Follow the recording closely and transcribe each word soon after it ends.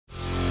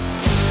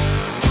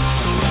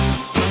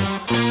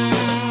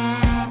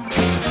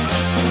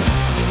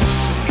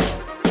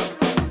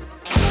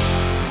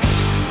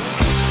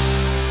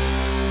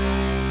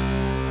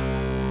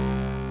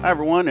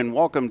everyone, and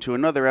welcome to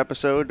another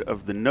episode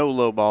of the No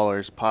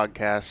Lowballers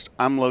podcast.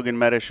 I'm Logan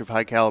Medish of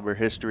High Caliber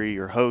History,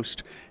 your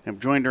host, and I'm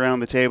joined around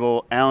the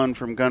table, Alan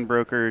from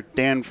Gunbroker,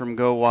 Dan from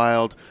Go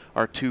Wild,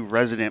 our two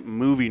resident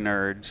movie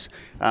nerds.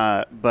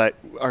 But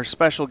our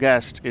special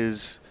guest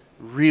is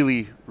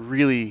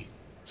really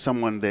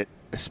someone that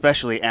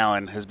especially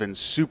Alan has been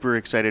super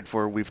excited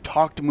for. We've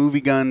talked movie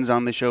guns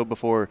on the show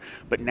before,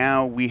 but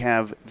now we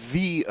have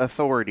the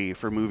authority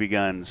for movie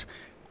guns.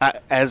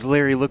 As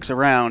Larry looks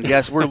around,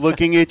 yes, we're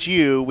looking at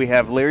you. We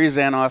have Larry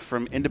Zanoff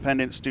from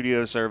Independent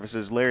Studio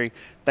Services. Larry,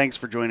 thanks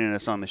for joining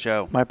us on the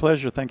show. My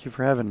pleasure. Thank you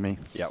for having me.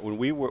 Yeah, when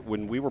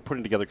we were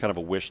putting together kind of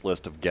a wish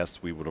list of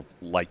guests we would have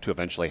liked to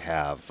eventually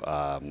have,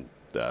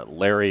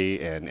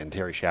 Larry and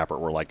Terry Schappert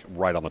were like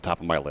right on the top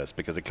of my list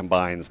because it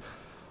combines.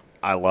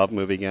 I love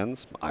movie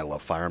guns. I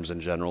love firearms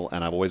in general,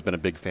 and I've always been a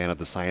big fan of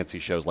the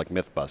sciencey shows like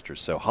Mythbusters.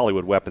 So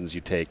Hollywood weapons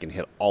you take and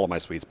hit all of my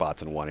sweet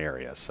spots in one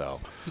area. So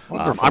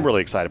I'm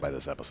really excited by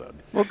this episode.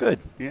 Well, good.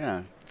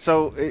 Yeah.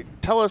 So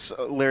tell us,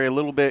 Larry, a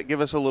little bit.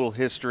 Give us a little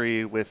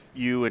history with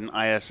you and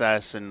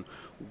ISS and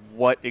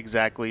what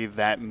exactly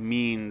that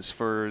means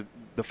for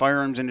the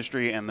firearms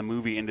industry and the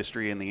movie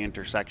industry and the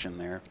intersection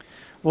there.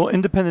 Well,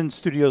 Independent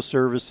Studio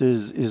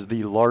Services is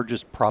the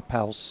largest prop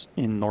house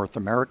in North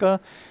America.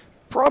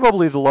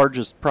 Probably the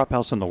largest prop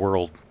house in the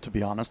world, to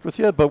be honest with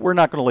you, but we're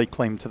not going to lay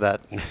claim to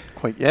that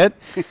quite yet.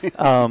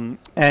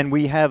 And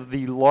we have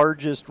the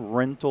largest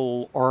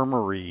rental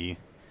armory,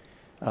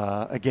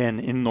 again,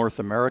 in North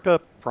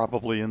America,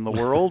 probably in the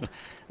world.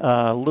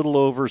 A little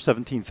over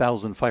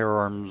 17,000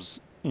 firearms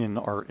in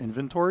our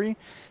inventory.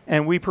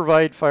 And we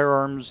provide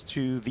firearms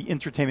to the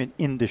entertainment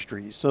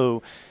industry.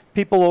 So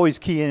people always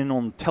key in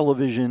on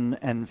television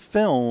and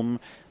film,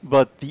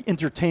 but the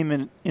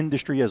entertainment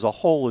industry as a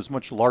whole is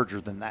much larger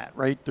than that,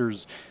 right?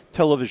 There's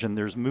television,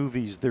 there's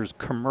movies, there's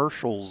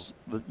commercials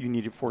that you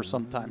need it for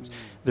sometimes.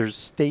 There's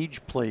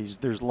stage plays,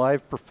 there's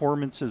live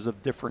performances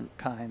of different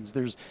kinds.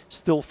 There's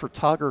still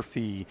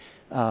photography,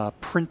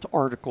 print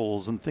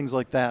articles, and things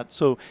like that.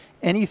 So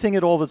anything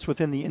at all that's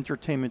within the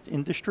entertainment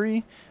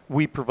industry,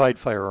 we provide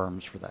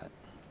firearms for that.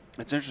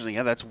 That's interesting.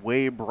 Yeah, that's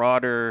way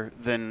broader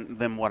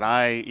than what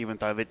I even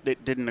thought of.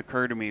 It didn't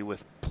occur to me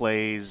with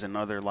plays and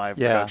other live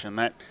production.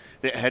 I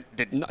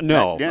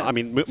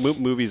mean,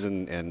 movies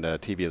and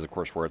TV is, of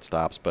course, where it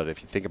stops. But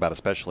if you think about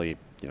especially,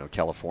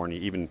 California,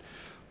 even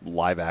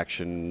live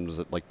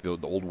actions like the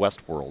old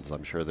West worlds,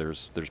 I'm sure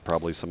there's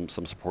probably some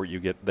support you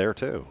get there,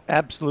 too.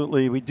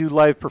 Absolutely. We do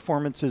live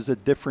performances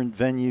at different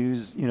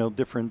venues,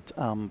 different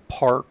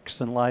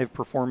parks and live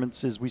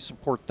performances. We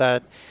support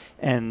that.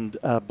 And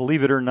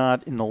believe it or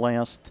not, in the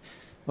last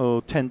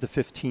 10 to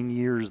 15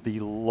 years, the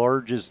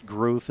largest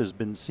growth has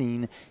been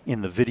seen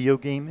in the video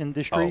game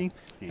industry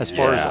as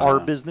far as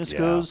our business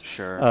goes.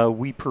 Sure.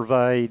 We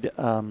provide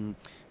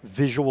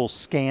visual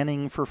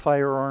scanning for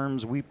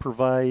firearms. We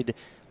provide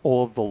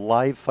all of the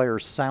live fire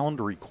sound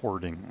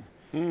recording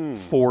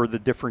for the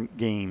different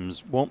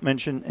games. Won't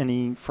mention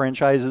any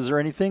franchises or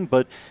anything,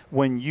 but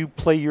when you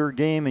play your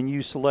game and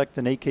you select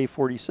an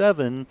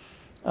AK-47,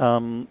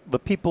 the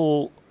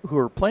people who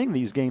are playing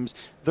these games,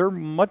 they're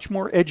much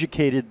more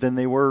educated than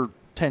they were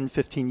 10,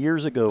 15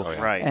 years ago. Oh,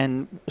 yeah. Right.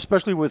 And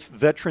especially with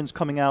veterans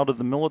coming out of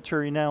the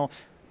military now,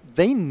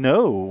 they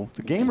know,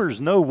 the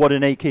gamers know what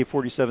an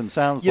AK-47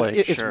 sounds like.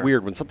 It's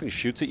weird. When something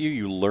shoots at you,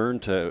 you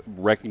learn to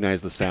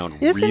recognize the sound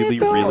Isn't really, it,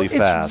 though? really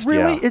fast.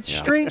 It's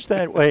strange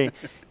that way.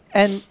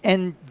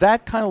 And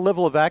that kind of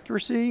level of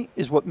accuracy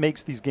is what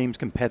makes these games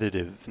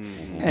competitive.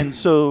 Mm-hmm. And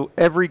so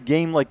every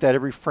game like that,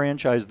 every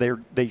franchise,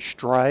 they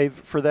strive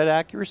for that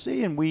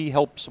accuracy, and we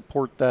help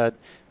support that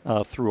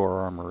through our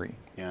armory.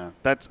 Yeah,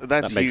 that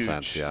makes huge.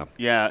 sense. Yeah.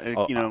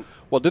 Yeah,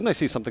 Well, didn't I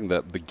see something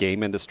that the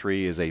game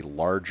industry is a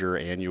larger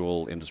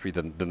annual industry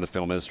than the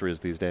film industry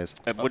is these days?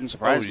 It wouldn't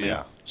surprise me.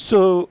 Yeah.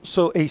 So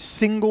a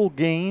single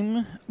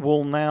game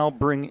will now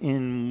bring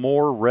in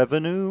more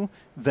revenue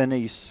than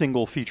a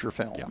single feature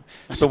film.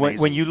 Yeah. So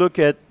when you look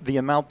at the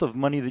amount of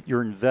money that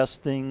you're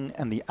investing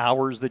and the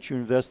hours that you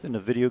invest in a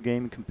video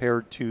game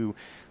compared to,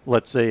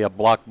 let's say, a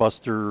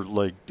blockbuster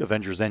like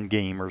Avengers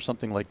Endgame or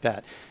something like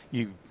that,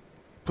 you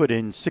put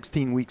in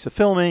 16 weeks of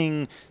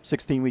filming,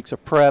 16 weeks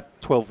of prep,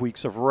 12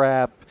 weeks of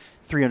wrap,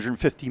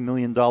 $350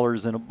 million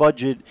in a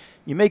budget.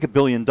 You make $1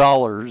 billion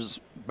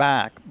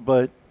back,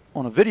 but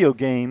on a video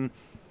game,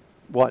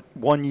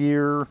 1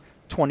 year,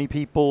 20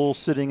 people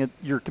sitting at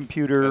your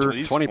computer,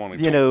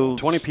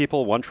 20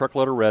 people, one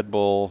truckload of Red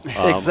Bull,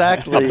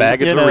 exactly, a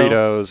bag of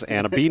Doritos,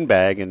 and a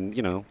beanbag,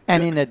 and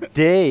And in a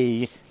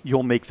day,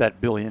 you'll make that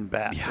 $1 billion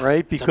back,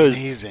 right?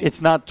 Because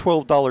it's not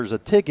 $12 a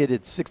ticket;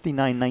 it's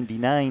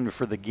 $69.99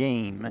 for the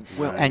game,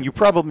 and you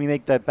probably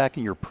make that back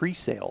in your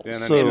pre-sale. Yeah,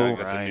 and then you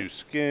got the new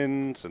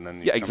skins, and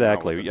then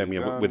exactly. I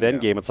mean, with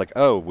Endgame, it's like,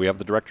 oh, we have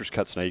the director's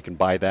cut, so now you can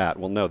buy that.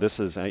 Well, no,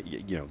 this is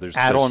there's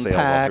add-on sales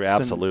packs,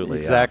 absolutely,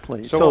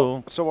 exactly.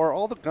 So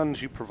are all the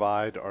guns you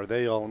provide? Are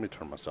they all? Let me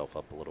turn myself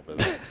up a little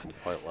bit. I'm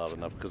quite loud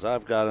enough because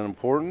I've got an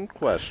important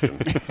question.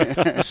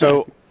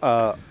 So,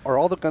 are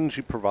all the guns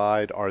you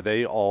provide? Are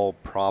they all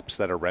props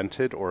that are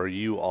rented, or are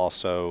you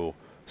also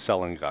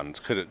selling guns?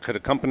 Could a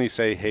company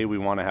say, hey, we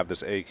want to have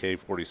this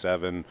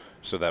AK-47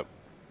 so that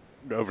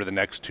over the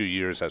next 2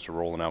 years as we're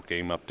rolling out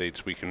game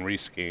updates, we can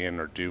rescan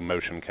or do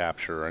motion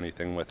capture or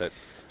anything with it?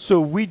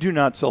 So we do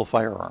not sell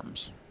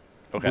firearms.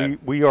 Okay.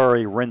 We are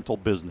a rental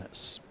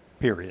business,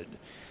 period.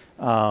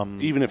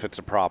 Even if it's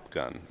a prop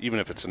gun, even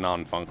if it's a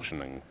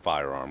non-functioning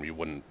firearm, you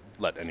wouldn't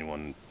let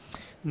anyone...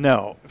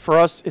 No. For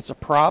us, it's a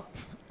prop.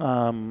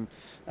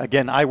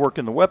 Again, I work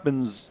in the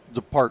weapons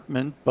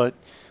department, but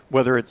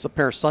whether it's a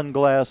pair of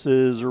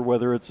sunglasses or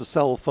whether it's a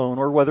cell phone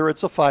or whether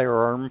it's a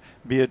firearm,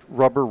 be it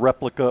rubber,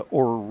 replica,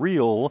 or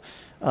real,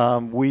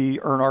 we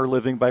earn our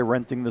living by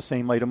renting the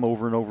same item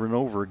over and over and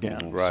over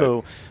again. Right.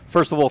 So,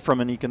 first of all, from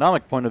an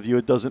economic point of view,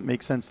 it doesn't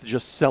make sense to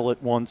just sell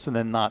it once and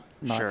then not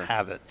Sure.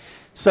 have it.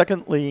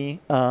 Secondly,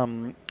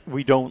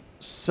 we don't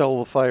sell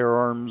the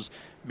firearms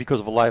because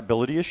of a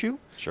liability issue.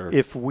 Sure.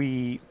 If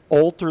we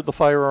alter the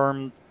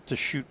firearm to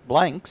shoot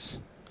blanks,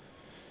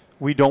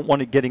 we don't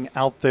want it getting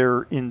out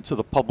there into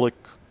the public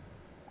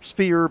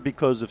sphere,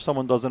 because if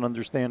someone doesn't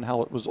understand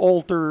how it was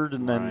altered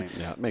and then Right.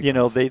 Yeah, it makes you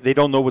know sense. they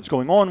don't know what's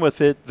going on with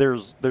it,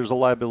 there's a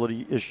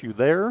liability issue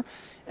there.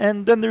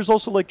 And then there's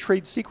also like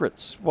trade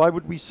secrets. Why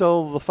would we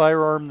sell the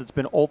firearm that's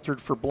been altered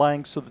for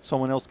blanks so that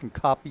someone else can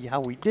copy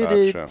how we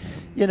did Gotcha. it?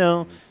 You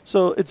know,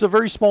 so it's a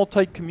very small,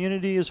 tight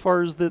community as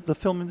far as the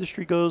film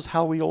industry goes,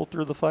 how we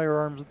alter the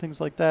firearms and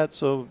things like that.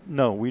 So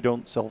no, we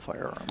don't sell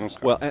firearms. Okay.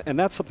 Well, and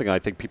that's something I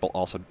think people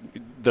also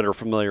that are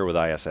familiar with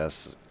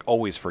ISS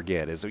always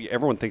forget, is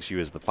everyone thinks of you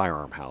as the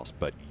firearm house,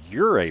 but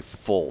you're a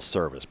full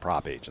service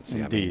prop agency.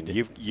 Indeed. I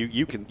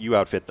mean, you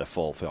outfit the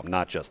full film,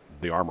 not just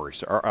the armory.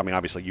 I mean,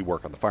 obviously you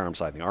work on the firearm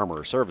side and the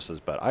armorer services,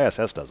 but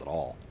ISS does it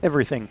all.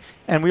 Everything.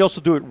 And we also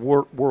do it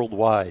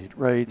worldwide,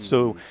 right?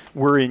 So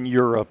we're in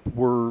Europe,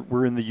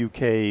 we're in the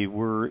UK,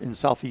 we're in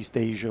Southeast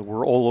Asia,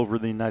 we're all over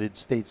the United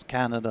States,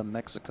 Canada,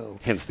 Mexico.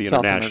 Hence the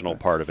South international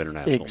America. part of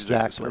international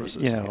Exactly.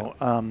 services. You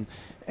know,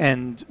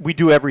 and we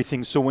do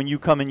everything. So when you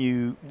come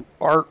and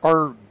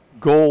our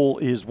goal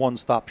is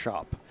one-stop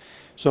shop.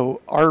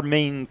 So our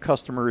main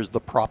customer is the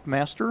prop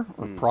master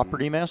or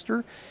property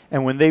master,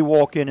 and when they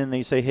walk in and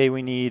they say, "Hey,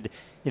 we need,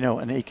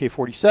 an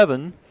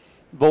AK-47,"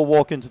 they'll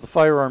walk into the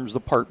firearms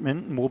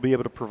department and we'll be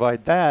able to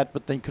provide that.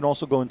 But they can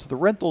also go into the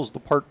rentals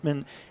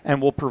department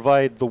and we'll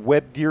provide the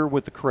web gear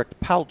with the correct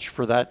pouch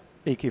for that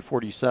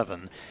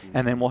AK-47,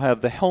 and then we'll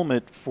have the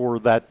helmet for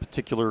that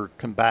particular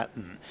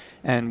combatant,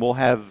 and we'll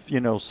have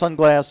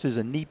sunglasses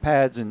and knee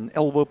pads and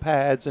elbow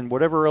pads and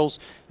whatever else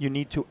you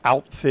need to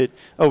outfit.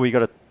 Oh, we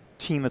got a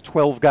team of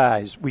 12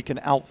 guys. We can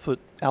outfit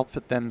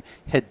them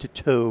head to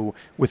toe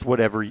with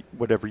whatever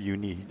you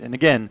need. And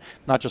again,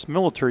 not just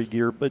military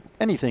gear, but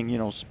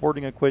anything,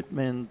 sporting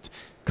equipment,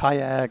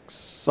 kayaks,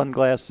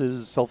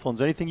 sunglasses, cell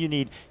phones, anything you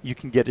need, you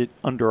can get it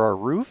under our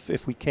roof.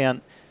 If we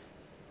can't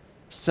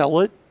sell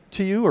it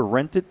to you or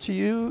rent it to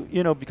you,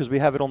 because we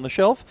have it on the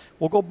shelf,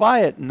 we'll go buy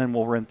it and then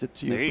we'll rent it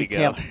to you. There If you we go.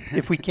 can't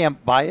if we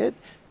can't buy it,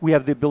 we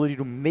have the ability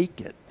to make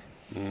it.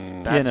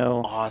 That's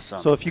awesome.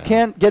 So if you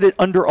can't get it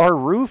under our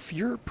roof,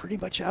 you're pretty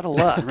much out of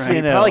luck. Right.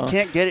 You probably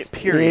can't get it,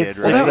 period, It's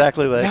right?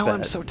 exactly like now that.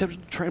 I'm so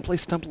tempted to try and play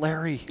Stump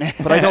Larry.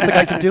 But I don't think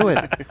I can do it.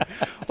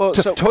 Well,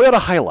 so Toyota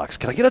Hilux.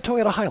 Can I get a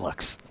Toyota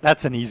Hilux?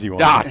 That's an easy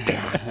one. Ah,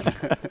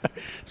 damn.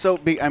 So,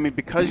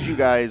 because you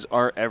guys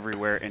are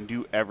everywhere and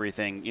do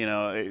everything,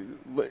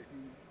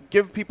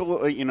 give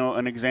people,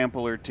 an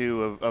example or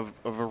two of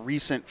a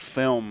recent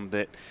film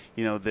that,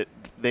 that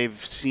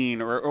they've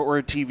seen or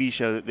a TV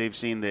show that they've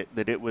seen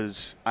that it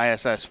was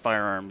ISS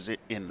Firearms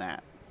in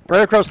that.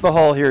 Right across the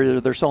hall here,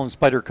 they're selling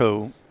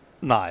Spyderco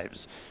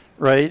knives,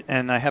 right?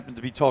 And I happened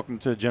to be talking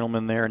to a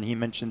gentleman there, and he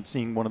mentioned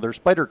seeing one of their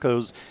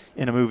Spydercos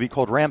in a movie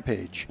called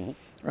Rampage,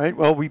 right?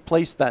 Well, we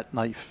placed that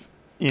knife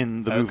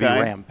in the movie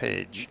Okay.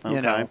 Rampage,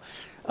 Okay.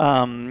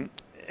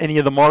 Any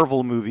of the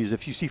Marvel movies,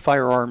 if you see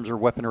firearms or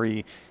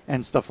weaponry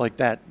and stuff like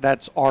that,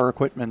 that's our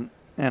equipment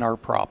and our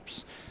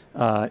props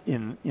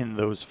in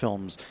those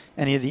films.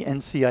 Any of the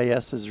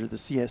NCISs or the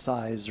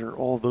CSIs or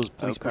all of those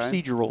police Okay.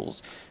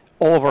 procedurals,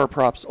 all of our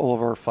props, all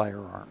of our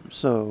firearms.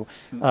 So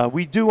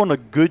we do, on a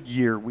good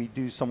year, we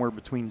do somewhere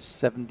between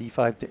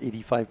 75 to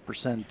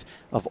 85%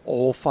 of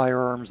all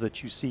firearms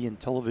that you see in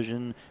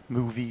television,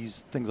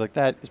 movies, things like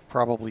that is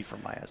probably from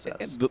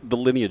ISS. The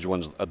lineage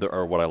ones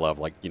are what I love.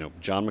 Like,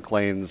 John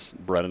McClane's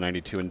Beretta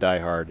 92 and Die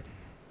Hard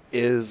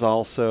is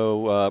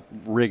also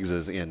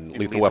Riggs's in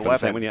Lethal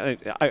Weapon.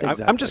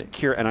 Weapon. I'm just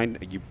curious,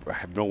 and you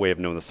have no way of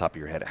knowing this top of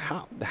your head.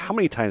 How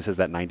many times has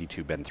that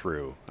 92 been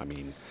through? I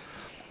mean,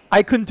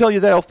 I couldn't tell you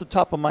that off the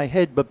top of my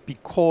head, but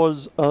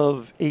because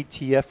of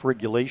ATF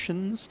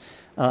regulations,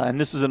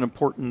 and this is an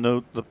important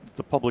note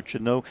the public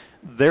should know,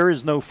 there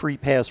is no free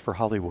pass for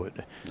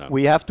Hollywood. No.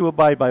 We have to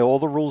abide by all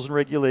the rules and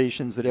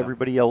regulations that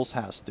everybody else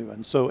has to.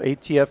 And so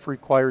ATF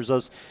requires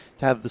us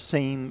to have the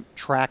same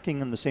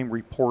tracking and the same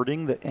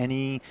reporting that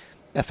any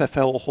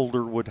FFL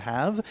holder would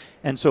have.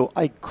 And so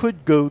I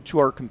could go to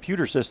our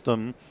computer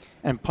system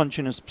and punch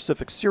in a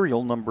specific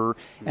serial number,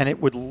 and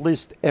it would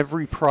list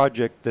every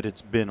project that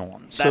it's been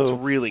on. That's so,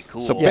 really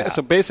cool. So,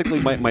 so basically,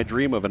 my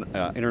dream of an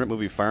Internet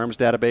Movie Firearms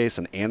database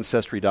and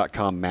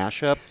Ancestry.com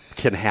mashup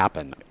can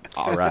happen.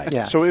 All right.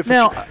 Yeah. So if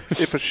Now-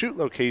 if a shoot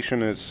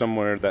location is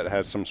somewhere that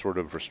has some sort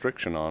of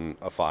restriction on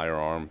a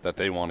firearm that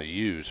they want to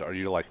use, are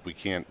you like, we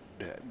can't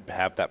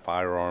have that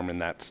firearm in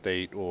that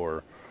state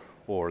or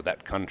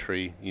that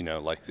country? You know,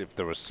 like if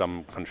there was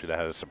some country that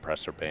had a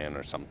suppressor ban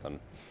or something.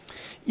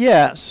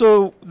 Yeah,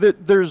 so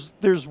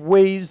there's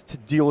ways to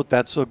deal with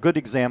that. So a good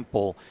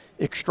example,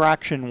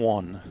 Extraction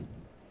 1,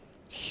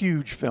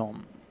 huge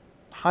film,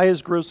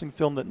 highest grossing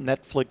film that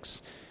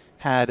Netflix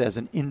had as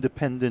an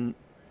independent,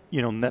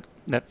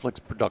 Netflix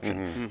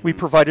production. We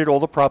provided all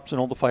the props and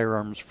all the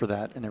firearms for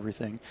that and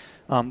everything.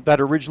 That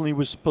originally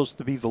was supposed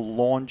to be the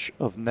launch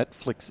of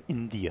Netflix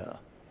India.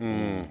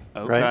 Okay.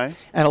 Right?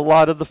 And a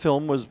lot of the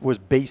film was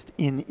based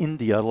in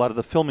India. A lot of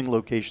the filming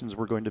locations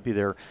were going to be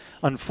there.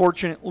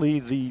 Unfortunately,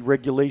 the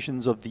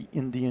regulations of the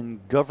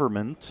Indian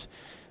government,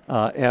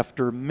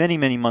 after many,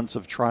 many months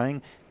of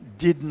trying,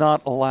 did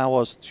not allow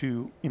us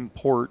to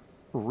import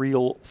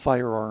real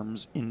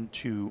firearms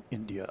into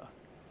India.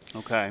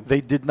 Okay.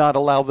 They did not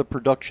allow the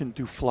production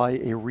to fly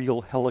a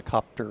real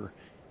helicopter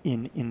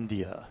in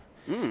India.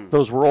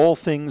 Those were all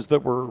things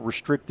that were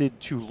restricted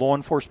to law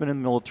enforcement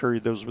and military.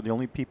 Those were the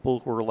only people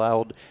who were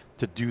allowed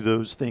to do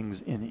those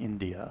things in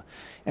India.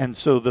 And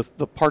so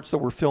the parts that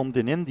were filmed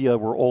in India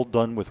were all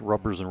done with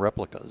rubbers and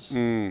replicas.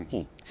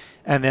 And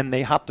then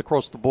they hopped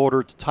across the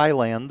border to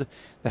Thailand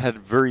that had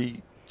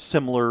very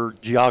similar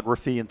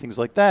geography and things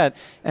like that,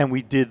 and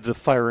we did the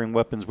firing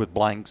weapons with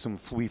blanks, and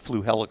we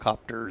flew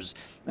helicopters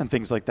and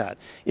things like that.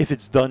 If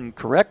it's done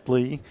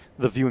correctly,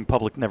 the viewing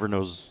public never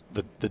knows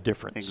the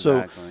difference.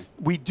 Exactly. So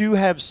we do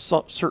have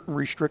certain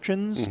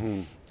restrictions.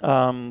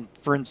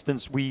 For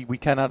instance, we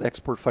cannot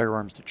export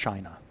firearms to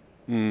China.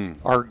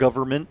 Our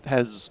government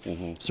has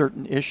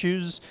certain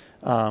issues.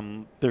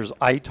 There's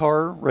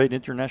ITAR, right,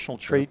 international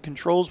trade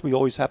controls. We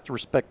always have to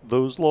respect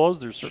those laws.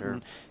 There's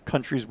certain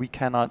countries we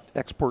cannot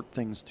export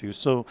things to.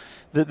 So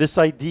this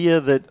idea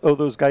that,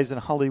 those guys in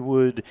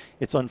Hollywood,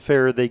 it's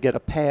unfair, they get a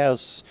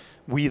pass,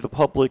 we, the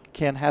public,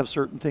 can't have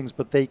certain things,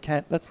 but they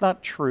can't. That's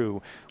not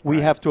true.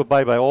 We have to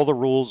abide by all the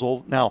rules.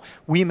 Now,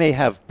 we may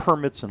have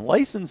permits and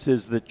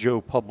licenses that Joe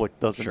Public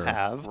doesn't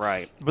have.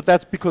 Right. But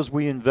that's because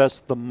we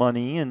invest the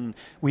money and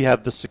we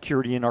have the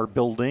security in our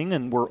building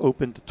and we're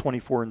open to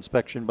 24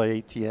 inspection by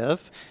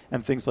ATF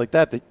and things like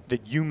that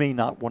you may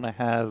not want to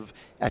have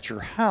at your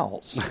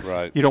house.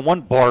 Right. You don't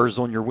want bars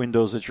on your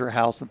windows at your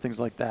house and things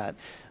like that.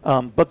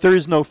 But there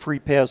is no free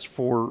pass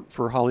for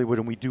Hollywood,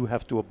 and we do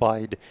have to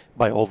abide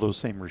by all those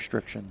same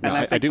restrictions.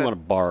 And I do want a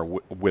bar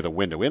with a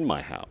window in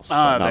my house,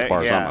 but not there-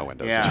 bars yeah, on my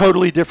windows. yeah.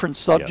 Totally different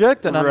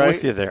subject, and I'm Right.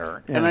 with you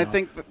there. And I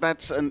think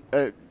that's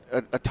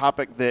a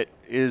topic that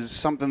is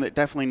something that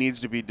definitely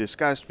needs to be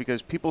discussed,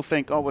 because people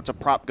think, it's a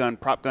prop gun.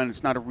 Prop gun,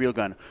 it's not a real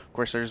gun. Of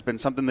course, there's been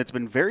something that's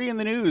been very in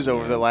the news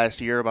over the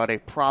last year about a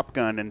prop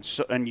gun,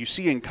 and you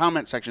see in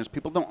comment sections,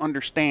 people don't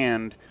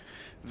understand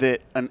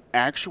that an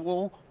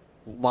actual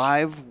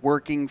live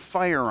working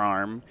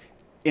firearm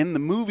in the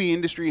movie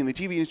industry and the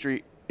TV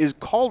industry is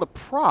called a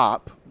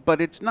prop, but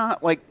it's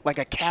not like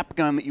a cap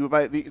gun that you would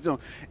buy.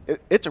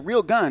 It's a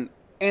real gun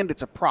and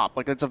it's a prop.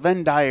 Like, it's a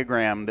Venn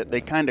diagram that they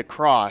kind of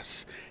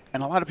cross.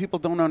 And a lot of people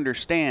don't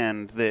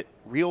understand that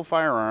real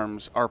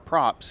firearms are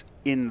props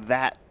in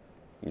that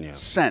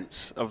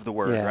sense of the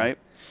word, right?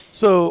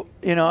 So,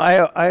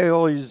 I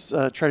always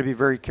try to be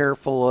very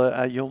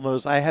careful. You'll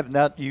notice I have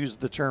not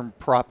used the term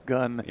prop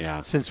gun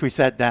since we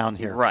sat down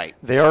here. Right.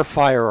 They are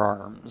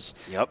firearms.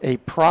 Yep. A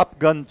prop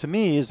gun to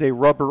me is a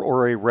rubber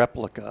or a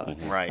replica.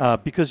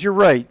 Right. Because you're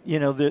right.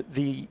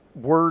 The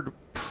word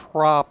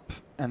prop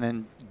and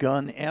then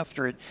gun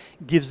after it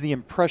gives the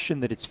impression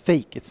that it's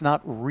fake. It's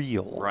not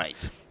real.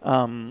 Right.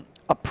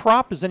 A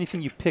prop is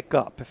anything you pick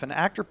up. If an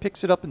actor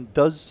picks it up and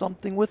does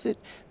something with it,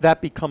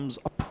 that becomes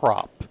a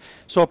prop.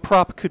 So a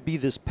prop could be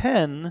this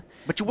pen.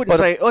 But you wouldn't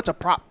say, it's a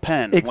prop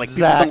pen. Exactly. Like,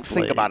 people don't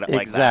think about it like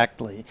that.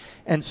 Exactly.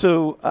 And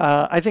so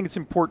I think it's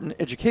important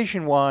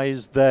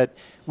education-wise that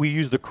we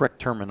use the correct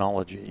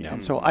terminology.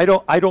 And so I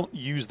don't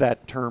use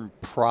that term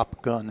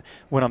prop gun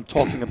when I'm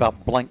talking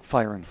about blank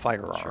firing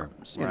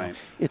firearms. You know, Right.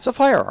 it's a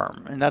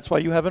firearm, and that's why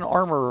you have an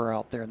armorer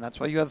out there, and that's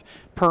why you have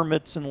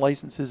permits and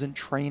licenses and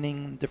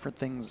training, different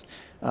things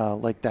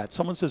like that.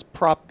 Someone says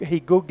prop, hey,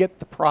 go get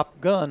the prop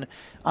gun.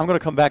 I'm going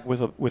to come back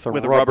with a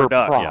rubber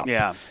duck. prop.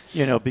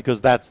 Yeah. Because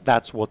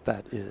that's what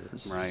that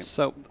is. Right.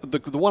 So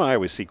the one I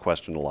always see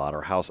questioned a lot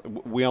are how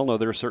we all know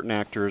there are certain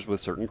actors with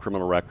certain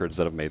criminal records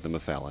that have made them a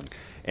felon,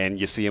 and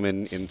you see them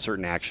in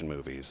certain action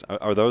movies.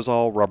 Are those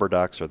all rubber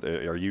ducks?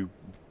 Are you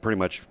pretty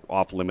much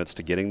off limits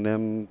to getting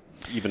them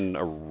even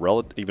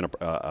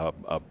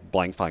a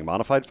blank firing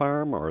modified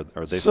firearm, or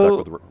are they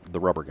stuck with the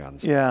rubber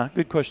guns? Yeah,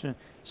 good question.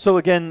 So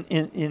again,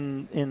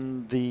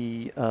 in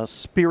the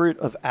spirit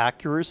of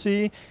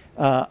accuracy,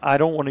 I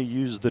don't want to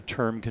use the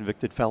term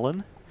convicted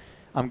felon.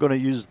 I'm going to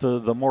use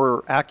the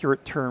more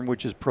accurate term,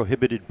 which is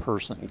prohibited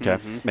person. Okay,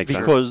 makes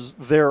sense. Because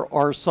there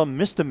are some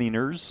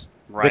misdemeanors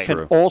Right. that can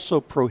True. also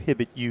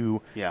prohibit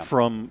you Yeah.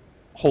 from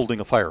holding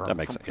a firearm, That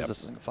makes from sense, yep.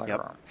 possessing a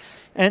firearm.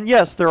 And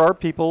yes, there are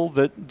people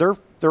that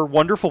they're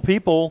wonderful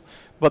people,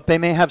 but they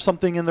may have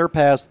something in their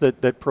past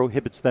that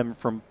prohibits them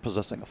from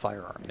possessing a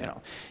firearm. You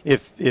know,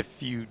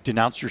 if you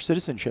denounce your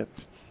citizenship,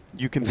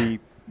 you can be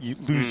you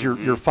lose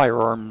your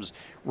firearms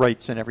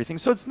rights and everything.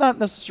 So it's not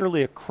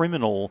necessarily a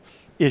criminal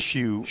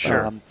issue.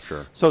 Sure.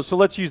 So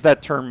let's use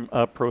that term,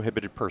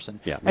 prohibited person.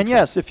 Yeah, And makes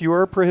yes, if you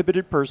are a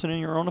prohibited person and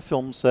you're on a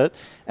film set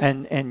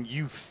and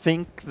you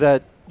think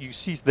that you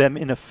see them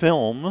in a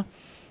film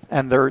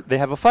and they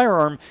have a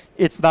firearm,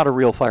 it's not a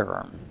real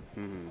firearm,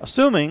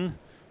 assuming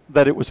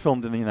that it was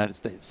filmed in the United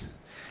States.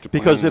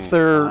 Because if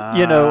they're,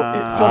 filming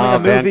a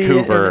movie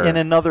Vancouver. in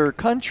another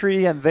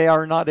country and they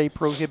are not a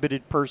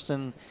prohibited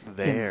person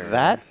There. in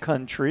that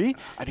country,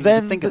 I didn't then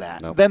even think of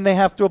that. Nope. then they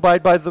have to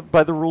abide by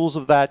the rules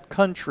of that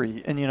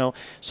country. And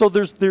so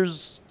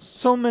there's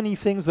so many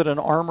things that an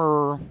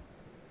armorer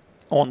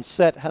on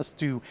set has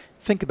to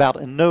think about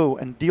and know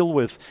and deal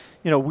with.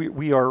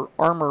 We are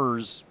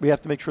armorers. We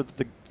have to make sure that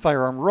the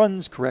firearm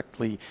runs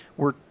correctly.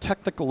 We're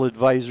technical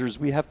advisors.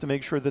 We have to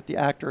make sure that the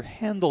actor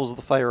handles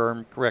the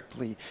firearm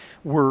correctly.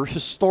 We're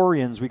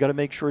historians. We got to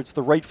make sure it's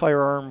the right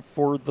firearm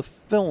for the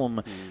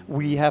film.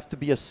 We have to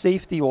be a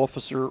safety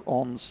officer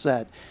on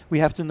set. We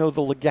have to know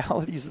the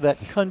legalities of that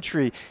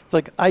country. It's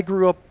like I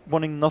grew up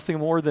wanting nothing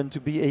more than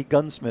to be a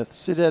gunsmith,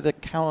 sit at a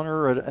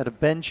counter at a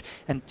bench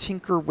and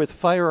tinker with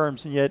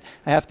firearms, and yet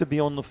I have to be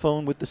on the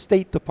phone with the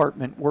State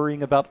Department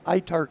worrying about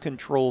ITAR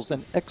controls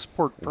and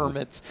export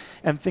permits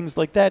and things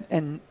like that.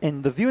 And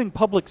the viewing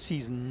public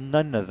sees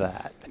none of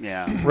that.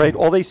 Yeah. Right?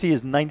 All they see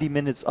is 90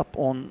 minutes up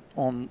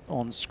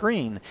on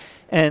screen.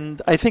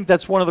 And I think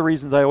that's one of the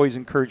reasons I always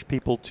encourage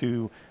people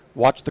to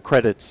watch the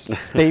credits,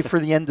 stay for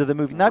the end of the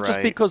movie, not just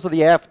Right. because of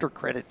the after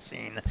credit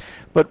scene,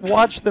 but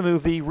watch the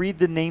movie, read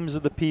the names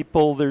of the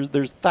people.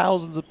 There's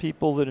thousands of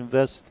people that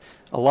invest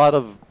a lot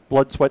of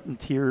blood, sweat, and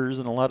tears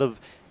and a lot of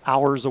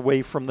hours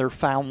away from their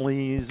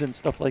families and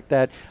stuff like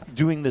that,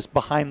 doing this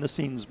behind the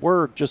scenes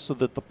work just so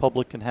that the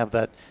public can have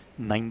that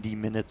 90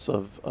 minutes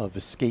of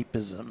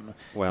escapism,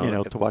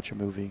 to watch a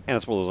movie. And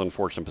it's one of those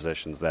unfortunate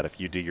positions that if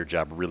you do your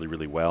job really,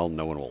 really well,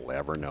 no one will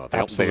ever know it. They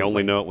Absolutely.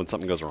 only know it when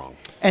something goes wrong.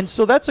 And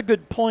so that's a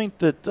good point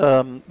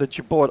that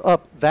you brought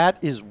up. That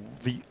is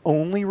the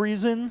only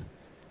reason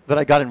that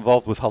I got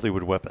involved with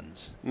Hollywood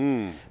Weapons.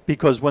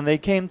 Because when they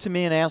came to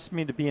me and asked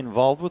me to be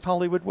involved with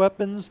Hollywood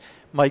Weapons,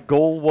 my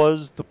goal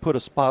was to put a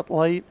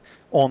spotlight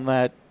on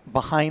that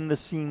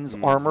behind-the-scenes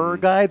armorer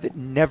guy that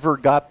never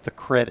got the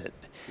credit.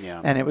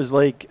 Yeah. And it was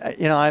like,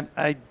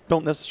 I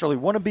don't necessarily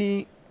want to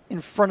be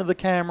in front of the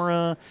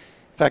camera.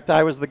 In fact,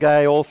 I was the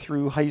guy all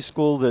through high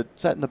school that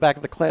sat in the back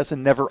of the class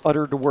and never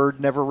uttered a word,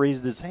 never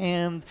raised his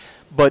hand.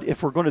 But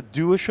if we're going to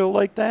do a show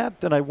like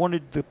that, then I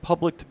wanted the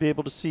public to be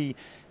able to see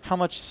how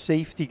much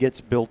safety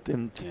gets built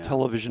into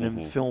television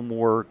and film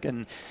work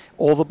and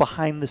all the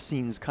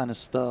behind-the-scenes kind of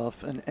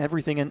stuff and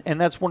everything.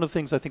 And that's one of the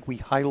things I think we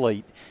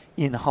highlight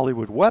in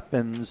Hollywood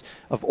Weapons,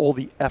 of all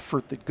the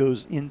effort that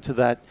goes into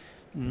that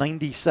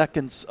 90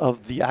 seconds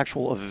of the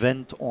actual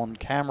event on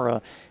camera.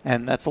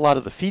 And that's a lot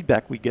of the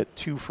feedback we get,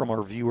 too, from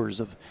our viewers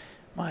of,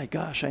 my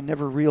gosh, I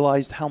never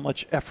realized how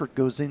much effort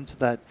goes into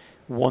that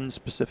one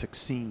specific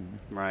scene.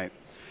 Right.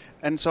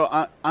 And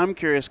so I'm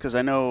curious, because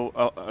I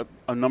know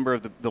a number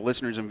of the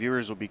listeners and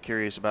viewers will be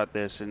curious about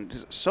this.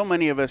 And so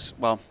many of us,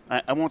 well,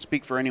 I won't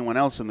speak for anyone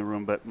else in the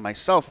room, but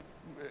myself,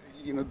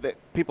 that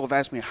people have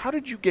asked me, how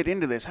did you get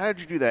into this? How did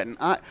you do that? And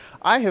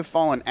I have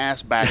fallen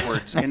ass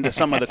backwards into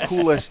some of the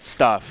coolest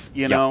stuff,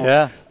 know?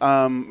 Yeah.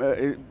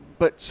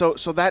 But so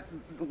that,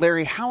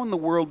 Larry, how in the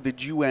world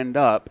did you end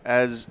up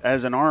as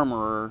an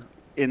armorer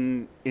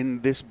in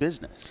this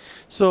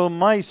business? So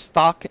my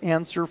stock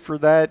answer for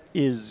that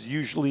is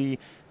usually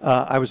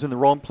I was in the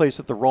wrong place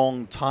at the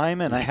wrong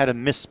time and I had a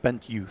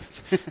misspent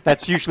youth.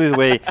 That's usually the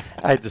way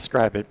I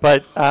describe it.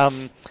 But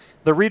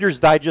the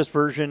Reader's Digest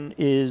version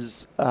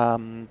is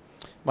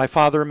my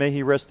father, may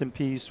he rest in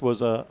peace,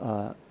 was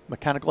a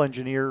mechanical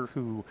engineer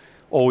who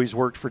always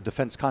worked for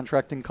defense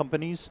contracting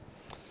companies.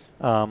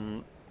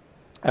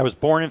 I was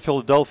born in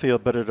Philadelphia,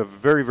 but at a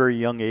very, very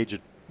young age, at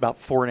about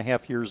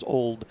 4.5 years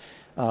old,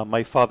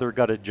 my father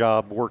got a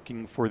job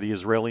working for the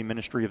Israeli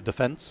Ministry of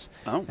Defense.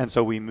 Oh. And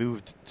so we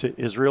moved to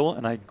Israel,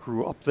 and I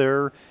grew up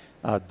there,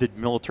 did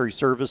military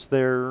service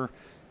there,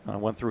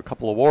 went through a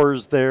couple of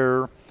wars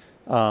there.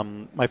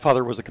 My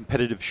father was a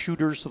competitive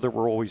shooter, so there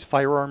were always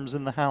firearms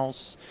in the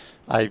house.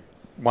 I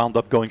wound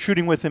up going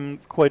shooting with him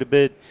quite a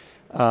bit.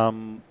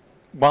 Wound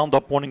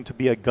up wanting to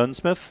be a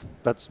gunsmith.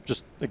 That's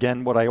just,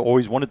 again, what I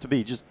always wanted to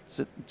be, just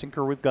sit and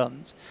tinker with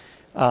guns.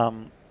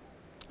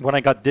 When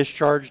I got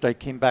discharged, I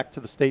came back to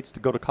the States to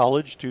go to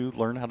college to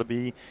learn how to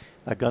be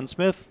a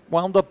gunsmith.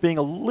 Wound up being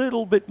a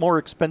little bit more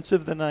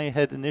expensive than I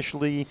had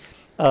initially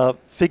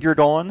figured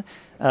on.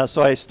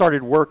 So I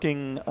started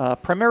working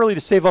primarily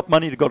to save up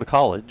money to go to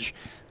college.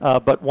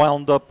 but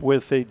wound up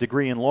with a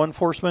degree in law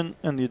enforcement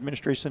and the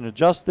administration of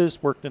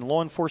justice, worked in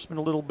law enforcement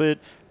a little bit,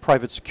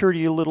 private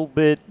security a little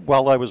bit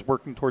while I was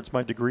working towards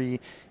my degree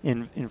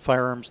in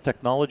firearms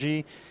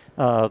technology,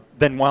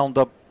 then wound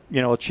up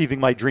achieving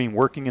my dream,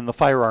 working in the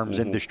firearms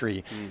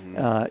industry,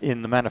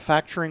 in the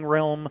manufacturing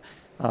realm.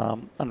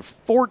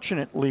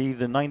 Unfortunately,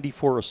 the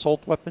 '94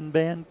 assault weapon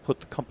ban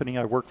put the company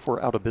I work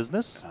for out of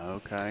business.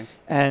 Okay.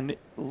 And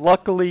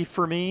luckily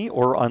for me,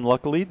 or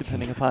unluckily,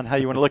 depending upon how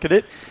you want to look at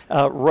it,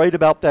 right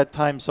about that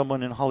time,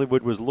 someone in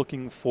Hollywood was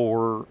looking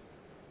for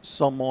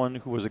someone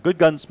who was a good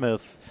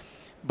gunsmith,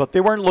 but they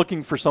weren't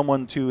looking for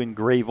someone to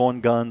engrave on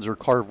guns or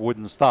carve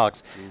wooden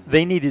stocks.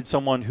 They needed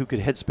someone who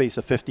could headspace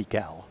a 50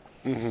 cal.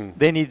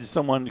 They needed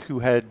someone who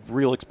had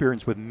real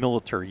experience with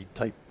military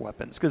type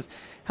weapons. Because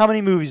how many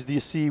movies do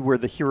you see where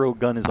the hero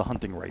gun is a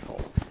hunting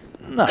rifle?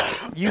 No,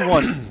 you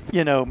want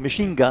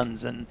machine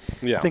guns and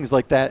things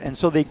like that. And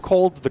so they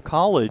called the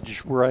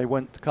college where I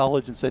went to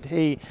college and said,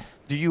 "Hey,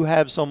 do you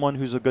have someone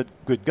who's a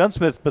good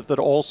gunsmith, but that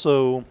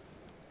also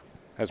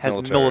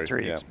has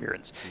military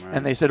experience?" Right.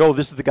 And they said, "Oh,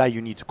 this is the guy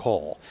you need to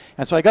call."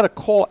 And so I got a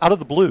call out of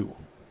the blue.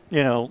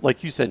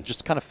 Like you said,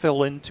 just kind of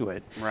fell into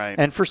it. Right.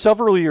 And for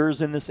several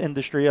years in this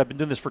industry, I've been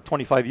doing this for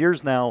 25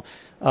 years now,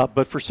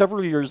 but for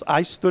several years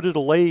I stood at a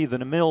lathe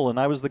in a mill, and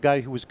I was the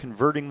guy who was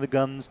converting the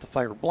guns to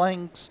fire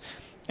blanks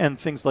and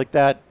things like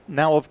that.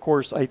 Now, of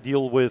course, I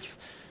deal with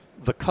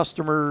the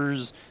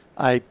customers.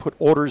 I put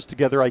orders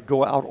together. I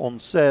go out on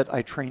set.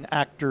 I train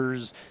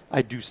actors.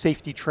 I do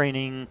safety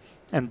training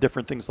and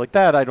different things like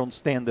that. I don't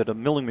stand at a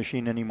milling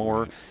machine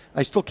anymore.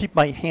 I still keep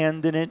my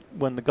hand in it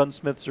when the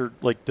gunsmiths are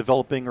like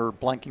developing or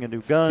blanking a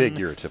new gun.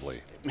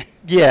 Figuratively.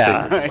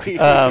 Yeah.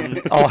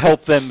 I'll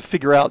help them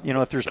figure out,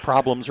 if there's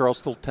problems, or I'll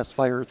still test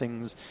fire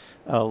things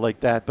like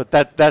that. But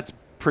that's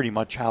pretty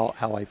much how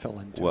I fell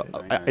into it.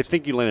 I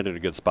think you landed in a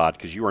good spot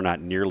because you are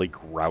not nearly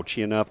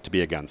grouchy enough to be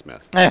a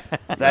gunsmith.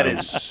 That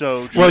is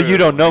so true. Well, you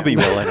don't know me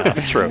well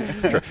enough. True.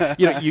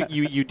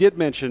 You did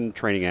mention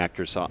training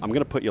actors, so I'm going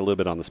to put you a little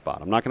bit on the spot.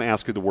 I'm not going to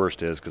ask who the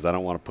worst is because I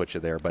don't want to put you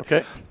there.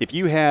 But if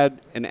you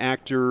had an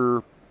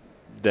actor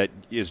that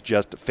is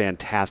just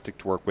fantastic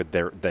to work with,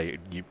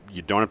 you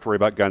don't have to worry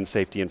about gun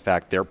safety. In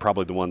fact, they're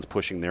probably the ones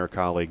pushing their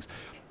colleagues.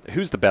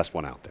 Who's the best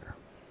one out there?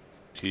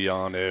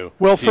 Keanu.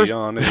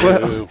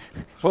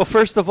 Well,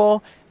 first of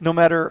all, no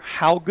matter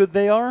how good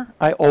they are,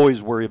 I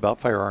always worry about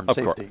firearm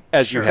safety. Of course,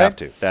 as you have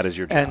to. That is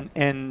your job.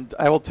 And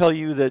I will tell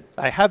you that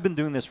I have been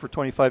doing this for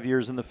 25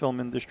 years in the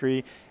film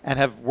industry and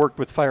have worked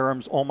with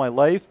firearms all my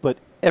life, but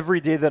every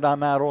day that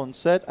I'm out on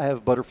set, I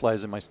have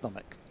butterflies in my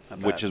stomach.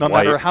 Which is no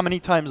matter how many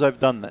times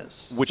I've done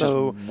this. Which is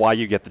why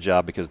you get the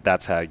job, because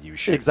that's how you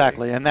should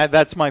Exactly, be. And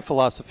that's my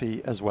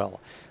philosophy as well.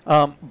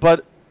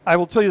 But I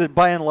will tell you that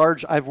by and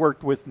large, I've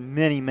worked with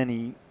many,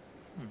 many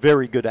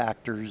very good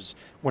actors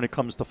when it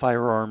comes to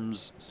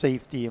firearms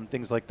safety and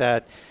things like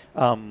that.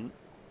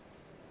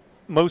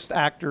 Most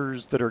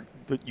actors that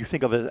you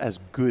think of as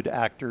good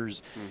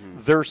actors,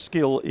 their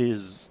skill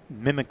is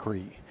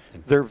mimicry.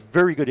 They're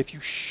very good. If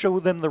you show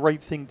them the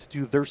right thing to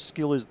do, their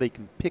skill is they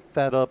can pick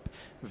that up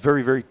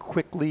very, very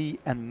quickly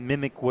and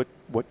mimic what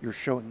you're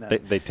showing them.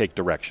 They take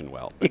direction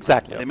well.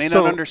 Exactly. They may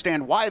not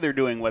understand why they're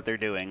doing what they're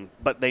doing,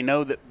 but they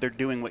know that they're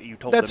doing what you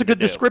told them to do. That's a good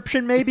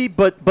description maybe,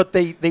 but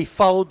they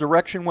follow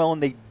direction well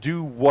and they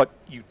do what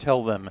you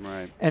tell them.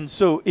 Right. And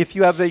so if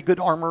you have a good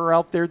armorer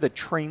out there that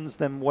trains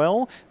them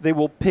well, they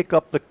will pick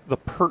up the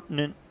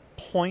pertinent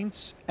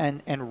points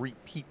and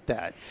repeat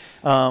that.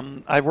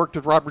 I've worked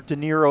with Robert De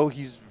Niro.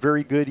 He's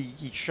very good.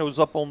 He shows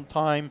up on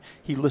time.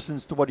 He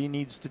listens to what he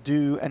needs to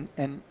do,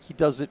 and he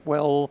does it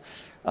well.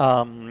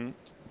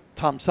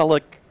 Tom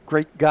Selleck,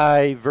 great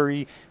guy,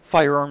 very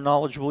firearm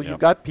knowledgeable. You've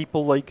got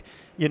people like,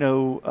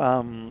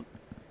 oh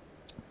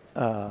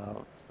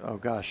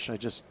gosh, I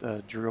just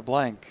drew a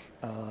blank.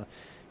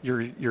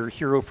 Your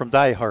hero from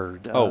Die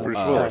Hard. Bruce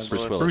Willis.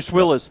 Bruce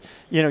Willis.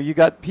 You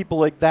got people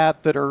like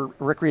that are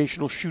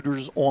recreational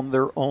shooters on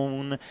their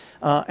own,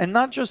 and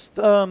not just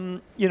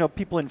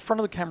people in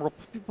front of the camera,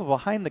 people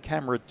behind the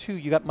camera too.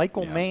 You got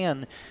Michael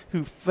Mann,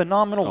 who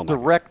phenomenal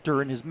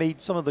director and has made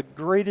some of the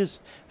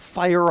greatest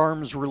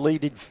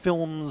firearms-related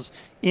films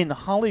in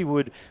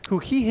Hollywood. Who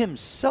he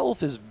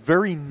himself is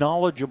very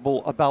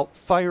knowledgeable about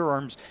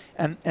firearms,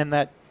 and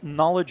that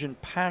knowledge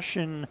and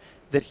passion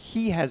that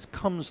he has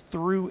comes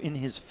through in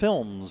his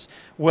films,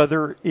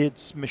 whether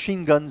it's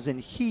Machine Guns in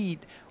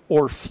Heat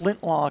or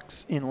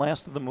Flintlocks in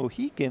Last of the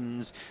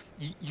Mohicans.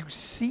 You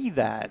see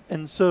that,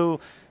 and so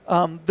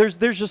there's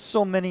just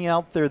so many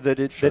out there that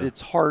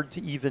it's hard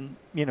to even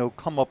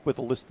come up with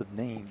a list of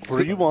names.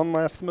 Were you on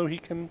Last of the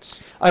Mohicans?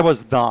 I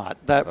was not.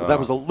 That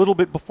was a little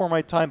bit before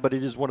my time, but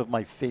it is one of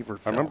my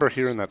favorite films. I remember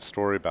hearing that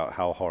story about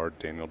how hard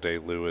Daniel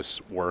Day-Lewis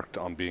worked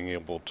on being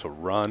able to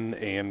run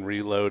and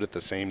reload at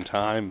the same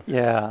time.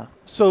 Yeah.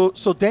 So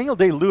Daniel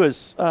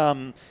Day-Lewis,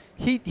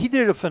 he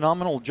did a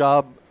phenomenal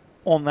job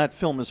on that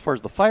film as far as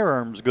the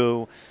firearms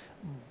go,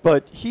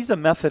 but he's a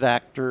method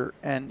actor,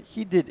 and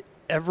he did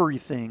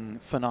everything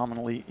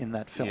phenomenally in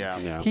that film. Yeah.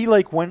 Yeah. He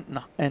like went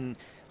and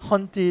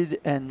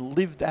hunted and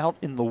lived out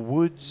in the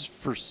woods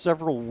for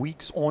several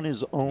weeks on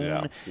his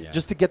own Yeah.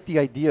 just to get the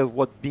idea of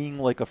what being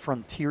like a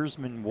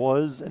frontiersman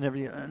was, and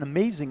an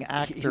amazing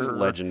actor. He's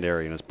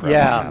legendary in his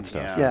presence and that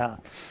stuff. Yeah,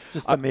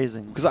 just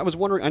amazing. Because I was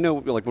wondering, I know,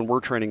 like when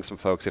we're training some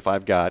folks, if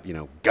I've got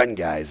gun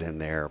guys in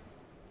there,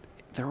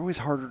 they're always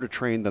harder to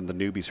train than the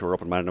newbies who are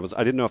open-minded.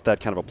 I didn't know if that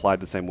kind of applied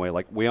the same way.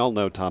 Like we all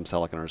know Tom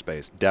Selleck in our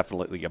space,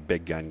 definitely a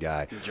big gun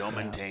guy. Joe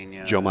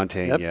Mantegna. Joe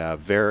Mantegna,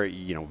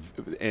 very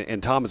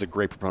and Tom is a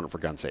great proponent for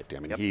gun safety.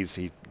 I mean,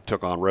 he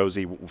took on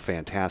Rosie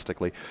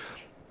fantastically.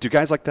 Do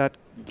guys like that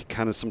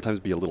kind of sometimes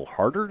be a little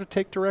harder to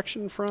take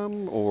direction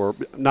from, or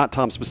not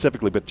Tom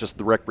specifically, but just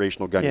the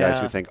recreational gun guys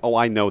who think, oh,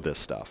 I know this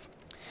stuff?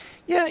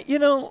 Yeah,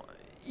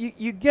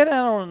 you get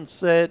out on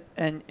set,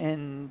 and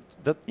in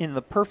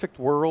the perfect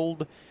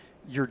world,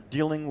 you're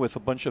dealing with a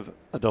bunch of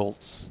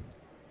adults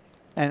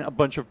and a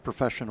bunch of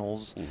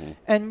professionals,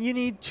 and you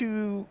need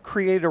to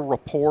create a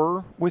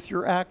rapport with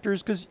your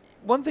actors, because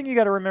one thing you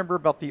got to remember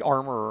about the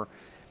armorer,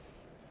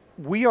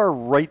 we are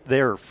right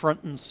there,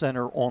 front and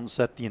center on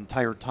set the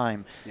entire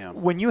time. Yeah.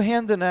 When you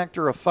hand an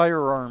actor a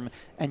firearm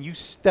and you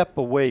step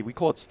away, we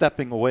call it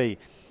stepping away,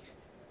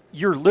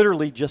 you're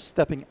literally just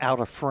stepping out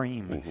of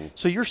frame.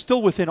 So you're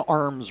still within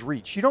arm's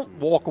reach. You don't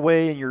walk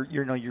away and you're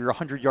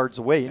 100 yards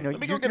away. Let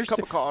me go get a cup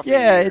of coffee.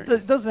 Yeah,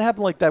 it doesn't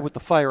happen like that with the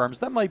firearms.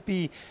 That might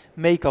be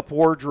makeup,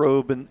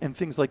 wardrobe, and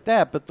things like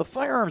that. But the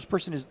firearms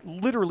person is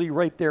literally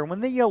right there. When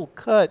they yell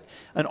cut,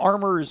 an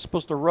armorer is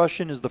supposed to rush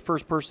in as the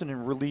first person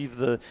and relieve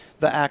the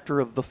actor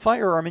of the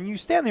firearm. And you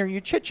stand there and you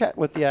chit-chat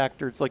with the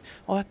actor. It's like,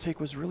 oh, that take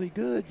was really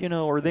good,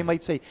 Or they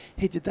might say,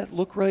 hey, did that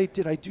look right?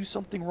 Did I do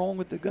something wrong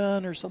with the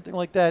gun or something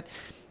like that?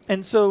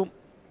 And so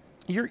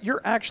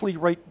you're actually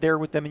right there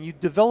with them, and you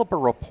develop a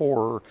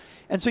rapport.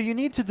 And so you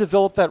need to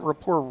develop that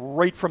rapport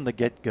right from the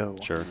get-go.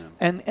 Sure.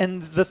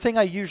 And the thing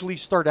I usually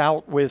start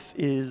out with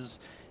is,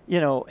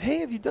 hey,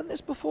 have you done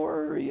this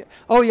before?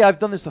 Oh, yeah, I've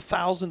done this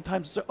 1,000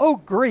 times. So, oh,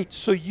 great.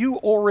 So you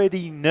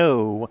already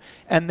know,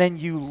 and then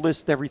you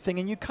list everything.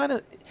 And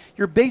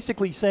you're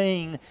basically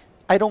saying,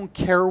 I don't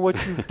care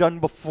what you've done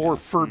before.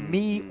 For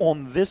me,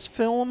 on this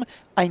film,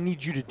 I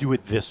need you to do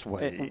it this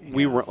way.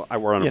 I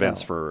run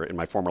events in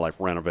my former life,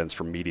 ran events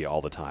for media all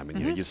the time.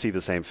 And you see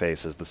the same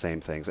faces, the same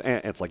things.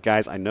 And it's like,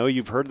 guys, I know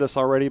you've heard this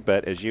already,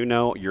 but as you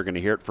know, you're going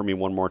to hear it from me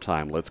one more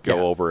time. Let's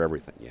go over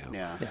everything.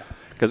 Yeah.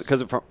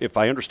 Because if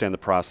I understand the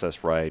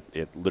process right,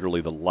 it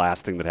literally the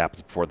last thing that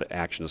happens before the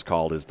action is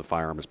called is the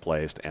firearm is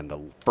placed, and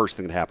the first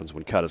thing that happens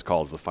when cut is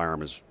called is the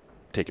firearm is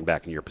taken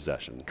back in your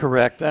possession.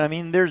 Correct. I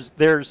mean,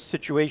 there's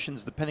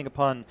situations depending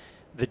upon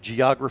the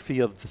geography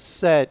of the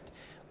set,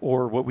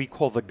 or what we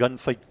call the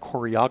gunfight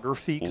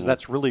choreography, because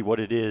that's really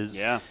what it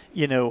is. Yeah.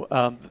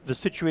 The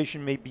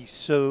situation may be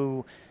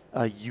so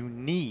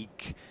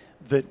unique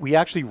that we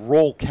actually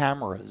roll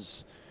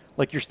cameras.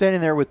 Like you're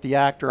standing there with the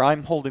actor,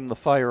 I'm holding the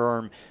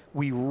firearm,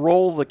 we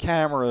roll the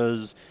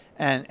cameras,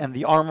 and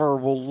the armorer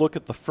will look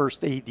at the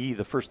first AD,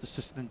 the first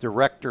assistant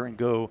director, and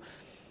go,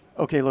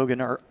 okay, Logan,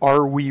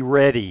 are we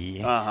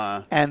ready?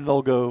 And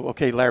they'll go,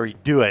 okay, Larry,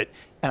 do it.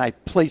 And I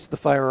place the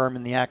firearm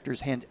in the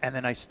actor's hand, and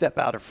then I step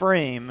out of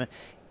frame,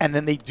 and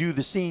then they do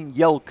the scene,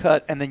 yell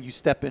cut, and then you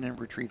step in and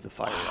retrieve the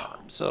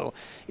firearm. So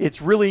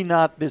it's really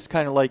not this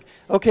kind of like,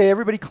 okay,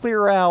 everybody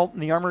clear out,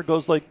 and the armorer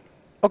goes like,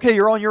 okay,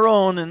 you're on your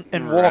own,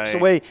 and walks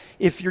away.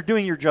 If you're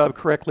doing your job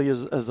correctly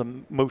as a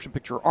motion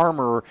picture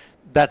armorer,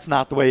 that's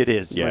not the way it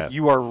is. Yeah. Like,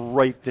 you are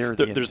right there.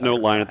 There's no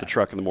line at the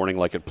truck in the morning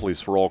like at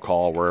police roll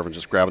call where everyone's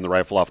just grabbing the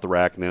rifle off the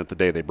rack, and then at the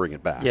day they bring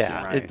it back.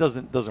 Yeah, Right. it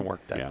doesn't work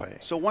that way.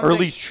 So or at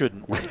least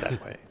shouldn't work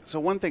that way. So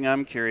one thing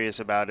I'm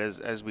curious about is,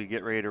 as we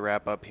get ready to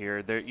wrap up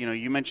here,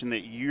 you mentioned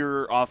that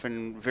you're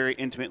often very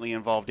intimately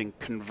involved in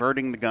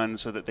converting the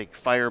guns so that they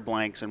fire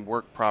blanks and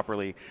work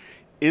properly.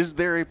 Is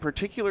there a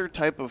particular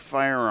type of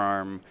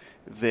firearm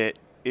that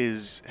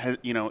is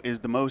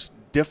the most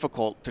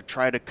difficult to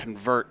try to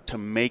convert to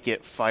make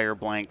it fire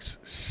blanks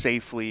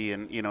safely?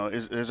 And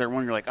is there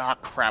one you're like,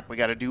 crap, we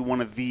got to do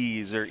one of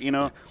these, or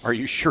Are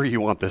you sure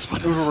you want this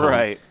one?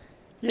 Right.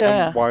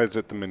 Yeah. Why is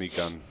it the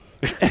minigun?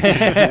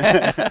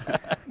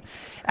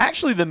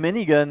 Actually, the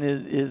minigun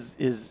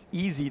is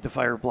easy to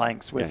fire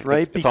blanks with, Yeah,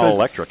 right? it's all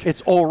electric.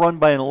 It's all run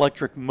by an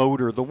electric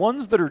motor. The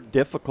ones that are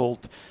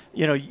difficult,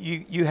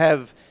 you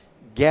have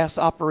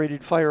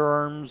gas-operated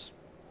firearms,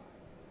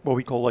 what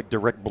we call like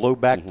direct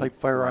blowback type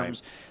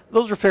firearms. Right.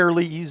 Those are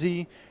fairly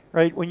easy,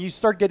 right? When you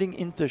start getting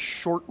into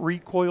short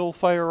recoil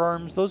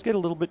firearms, those get a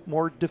little bit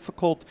more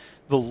difficult.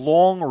 The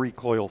long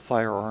recoil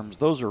firearms,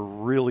 those are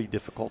really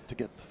difficult to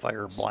get the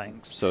fire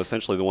blanks. So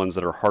essentially the ones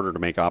that are harder to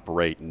make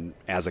operate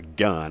as a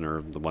gun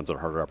are the ones that are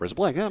harder to operate as a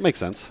blank. Yeah, that makes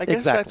sense. I guess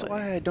Exactly. that's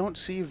why I don't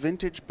see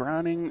vintage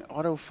Browning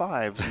Auto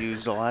 5s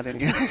used a lot in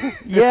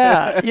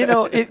Yeah,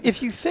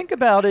 if you think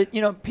about it,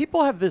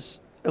 people have this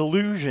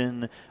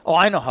illusion. Oh,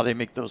 I know how they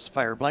make those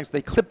fire blanks.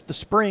 They clip the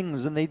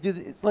springs and they do.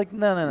 It's like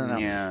no.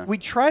 Yeah. We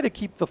try to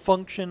keep the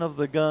function of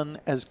the gun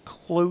as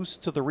close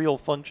to the real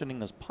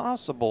functioning as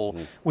possible,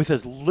 with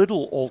as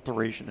little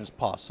alteration as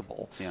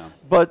possible. Yeah.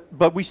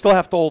 But we still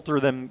have to alter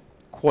them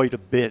quite a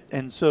bit,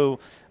 and so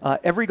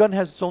every gun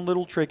has its own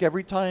little trick.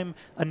 Every time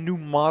a new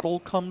model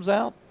comes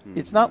out,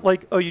 it's not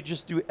like, oh, you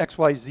just do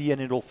XYZ and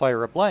it'll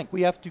fire a blank.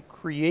 We have to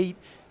create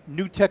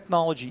new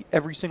technology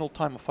every single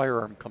time a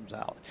firearm comes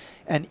out.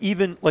 And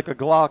even like a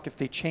Glock, if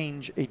they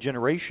change a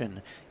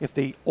generation, if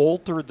they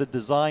alter the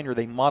design or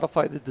they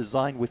modify the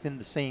design within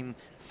the same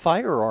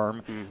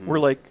firearm, we're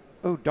like,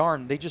 oh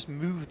darn, they just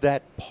moved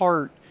that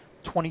part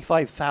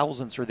 25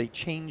 thousandths, or they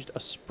changed a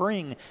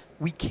spring.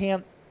 We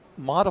can't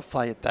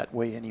modify it that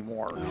way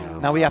anymore.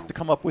 Now we have to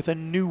come up with a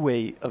new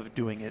way of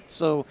doing it.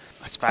 So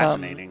That's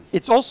fascinating.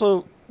 it's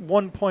also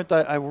one point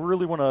I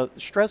really want to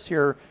stress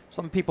here,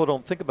 some people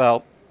don't think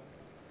about.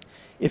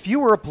 If you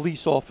were a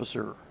police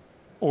officer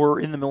or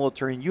in the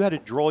military and you had to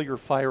draw your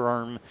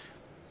firearm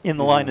in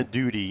the line of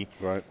duty,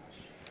 Right.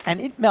 and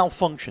it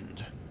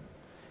malfunctioned,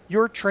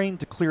 you're trained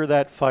to clear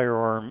that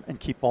firearm and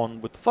keep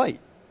on with the fight,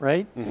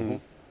 right?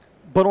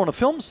 But on a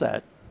film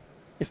set,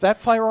 if that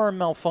firearm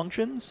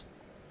malfunctions,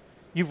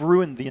 you've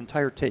ruined the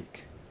entire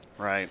take.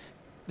 Right.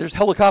 There's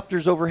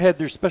helicopters overhead,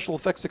 there's special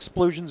effects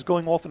explosions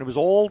going off, and it was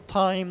all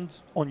timed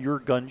on your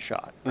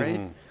gunshot,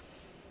 right?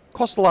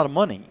 Cost a lot of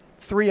money.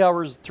 3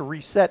 hours to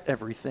reset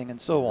everything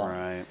and so on.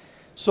 Right.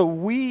 So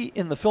we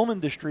in the film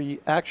industry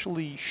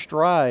actually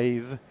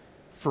strive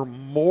for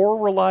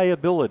more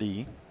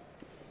reliability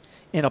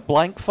in a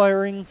blank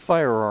firing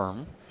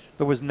firearm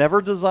that was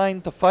never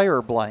designed to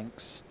fire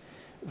blanks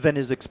than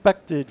is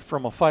expected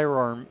from a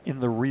firearm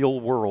in the real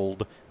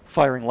world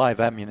firing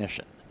live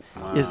ammunition.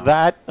 Is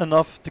that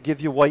enough to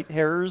give you white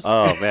hairs?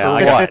 Oh man, Or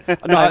I got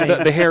what? no. I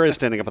mean, The hair is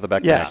standing up at the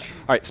back. Yeah. Of my neck.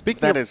 All right. Speaking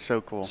That of, is so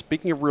cool.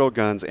 Speaking of real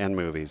guns and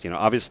movies,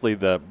 obviously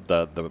the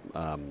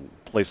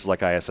places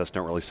like ISS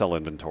don't really sell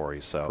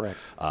inventory, so Correct.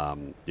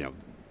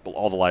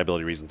 all the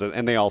liability reasons,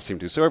 and they all seem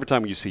to. So every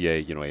time you see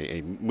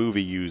a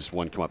movie used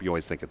one come up, you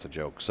always think it's a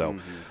joke. So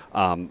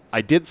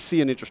I did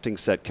see an interesting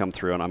set come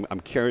through, and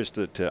I'm curious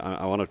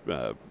I want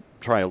to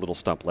try a little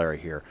stump Larry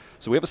here.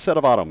 So we have a set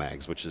of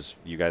automags, which is,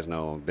 you guys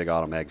know, I'm a big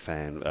automag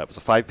fan. It was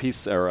a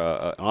 5-piece or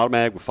an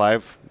automag with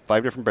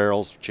five different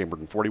barrels, chambered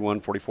in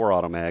 41, 44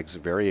 automags,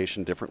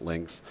 variation, different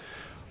lengths.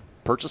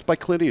 Purchased by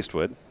Clint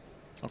Eastwood.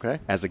 Okay.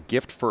 As a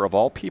gift for, of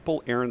all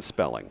people, Aaron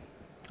Spelling.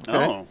 Okay.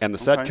 Oh, And the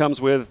set okay.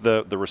 comes with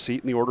the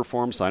receipt and the order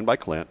form signed by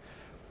Clint.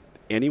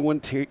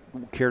 Anyone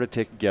care to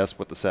take a guess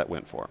what the set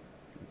went for?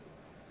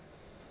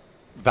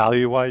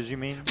 Value-wise, you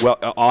mean? Well,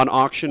 on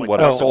auction, Like what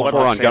what it sold the for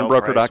on sale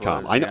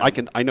gunbroker.com. price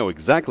was, I know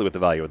exactly what the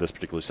value of this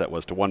particular set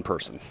was to one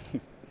person.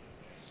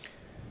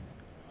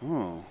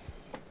 Oh.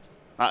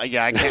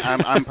 Yeah, I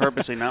can't. I'm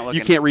purposely not looking.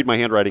 You can't read my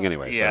handwriting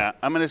anyway. Yeah,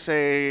 I'm going to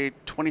say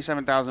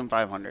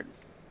 27,500.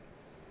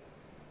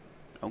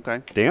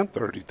 Okay. So. Dan?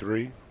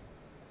 33.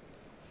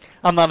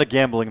 I'm not a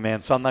gambling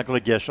man, so I'm not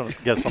going to guess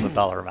on the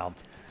dollar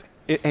amount.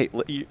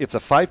 It's a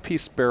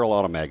 5-piece barrel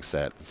automag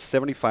set.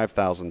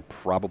 75,000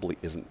 probably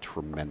isn't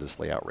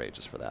tremendously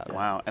outrageous for that.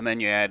 Wow. And then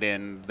you add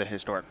in the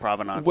historic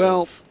provenance.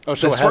 Well, Oh,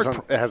 so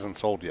the it hasn't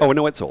sold yet. Oh,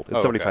 no, it sold. It's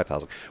Oh, okay.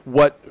 75,000.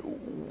 What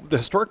the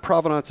historic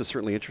provenance is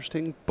certainly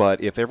interesting, but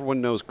if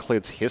everyone knows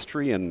Clint's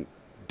history and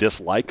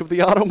dislike of the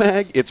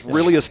automag, it's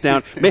really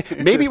astounding.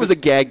 Maybe it was a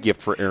gag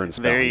gift for Aaron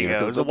Spelling. There you go.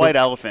 'cause It was a white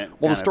elephant.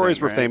 Well, the kinda stories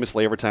thing, were right?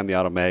 famously every time the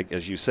automag,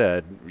 as you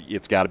said,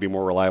 it's got to be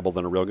more reliable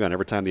than a real gun.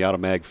 Every time the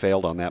automag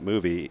failed on that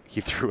movie, he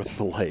threw it in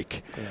the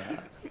lake.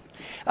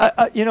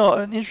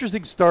 An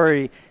interesting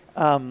story.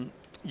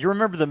 You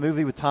remember the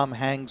movie with Tom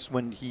Hanks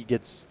when he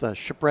gets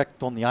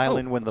shipwrecked on the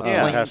island when the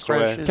yeah. plane Castaway.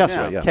 crashes?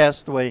 Castaway, yeah.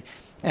 Castaway.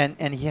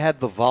 And he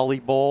had the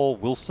volleyball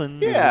Wilson.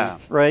 Yeah.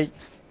 Right?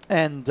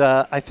 And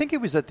I think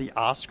it was at the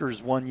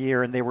Oscars one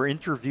year, and they were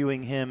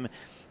interviewing him,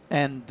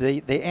 and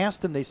they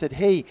asked him, they said,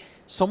 hey,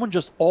 someone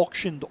just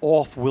auctioned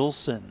off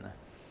Wilson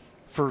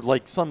for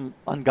like some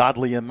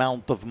ungodly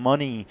amount of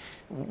money.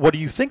 What do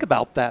you think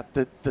about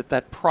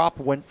that prop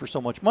went for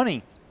so much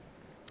money?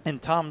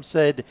 And Tom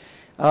said,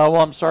 well,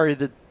 I'm sorry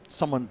that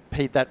someone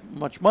paid that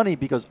much money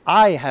because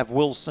I have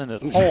Wilson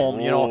at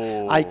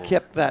home. I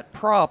kept that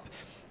prop.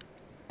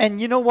 And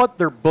you know what?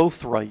 They're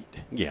both right.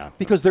 Yeah.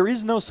 Because there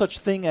is no such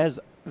thing as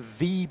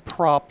the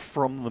prop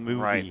from the movie.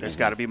 Right. There's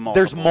got to be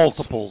multiples. There's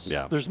multiples.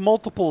 Yeah. There's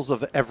multiples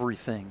of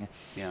everything.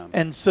 Yeah.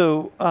 And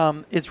so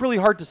it's really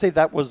hard to say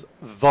that was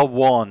the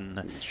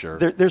one. Sure.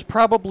 There's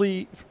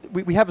probably,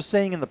 we have a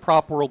saying in the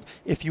prop world,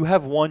 if you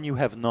have one, you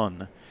have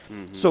none.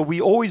 So we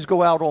always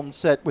go out on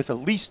set with at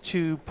least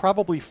 2,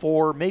 probably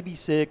 4, maybe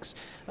 6.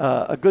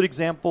 A good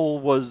example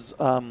was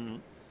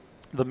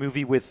the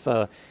movie with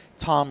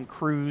Tom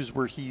Cruise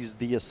where he's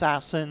the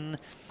assassin.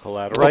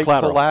 Collateral. Right,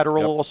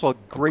 Collateral. Yep. Also a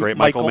great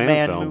Michael Mann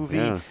Mann film, movie.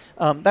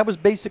 yeah. That was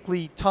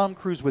basically Tom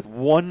Cruise with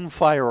one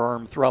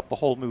firearm throughout the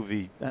whole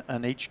movie,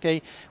 an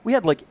HK. We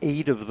had like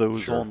 8 of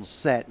those on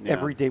set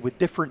every day with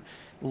different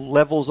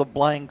levels of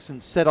blanks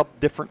and set up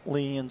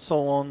differently and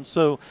so on.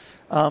 So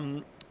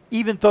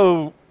even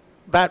though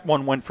that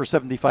one went for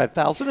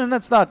 $75,000, and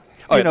that's not.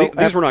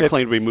 These were not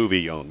claimed to be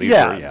movie owned.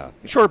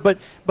 Sure, but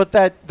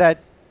that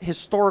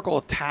historical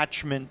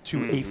attachment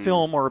to a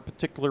film or a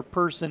particular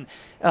person,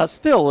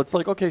 still, it's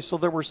like, okay, so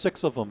there were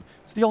 6 of them.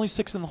 It's the only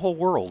 6 in the whole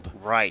world.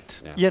 Right.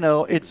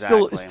 Yeah. It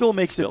still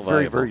makes Still it very,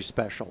 valuable. very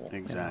special.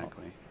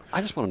 Exactly. I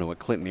just want to know what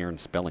Clinton Aaron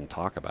spelling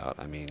talk about.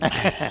 I mean,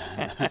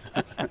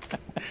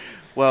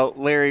 Well,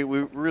 Larry, we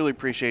really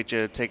appreciate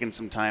you taking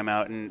some time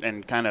out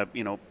and kind of,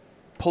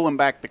 pulling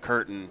back the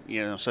curtain,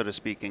 so to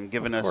speak, and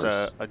giving us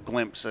a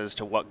glimpse as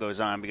to what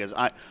goes on, because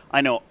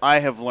I know I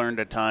have learned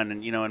a ton,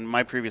 and, in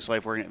my previous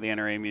life working at the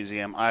NRA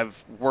Museum,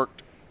 I've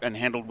worked and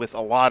handled with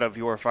a lot of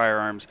your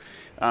firearms,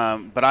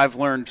 but I've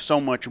learned so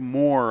much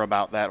more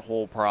about that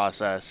whole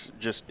process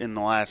just in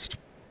the last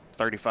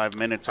 35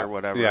 minutes or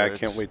whatever. Yeah, I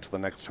can't wait till the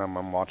next time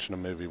I'm watching a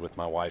movie with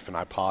my wife and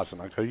I pause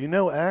and I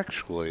go,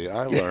 actually,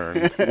 I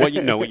learned. what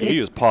you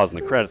do is pause in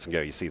the credits and go,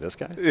 you see this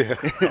guy? Yeah.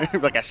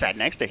 Like I sat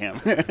next to him.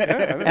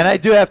 And I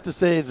do have to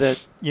say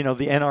that, the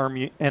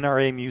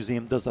NRA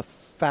Museum does a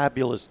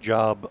fabulous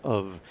job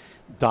of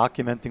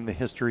documenting the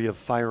history of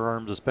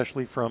firearms,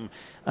 especially from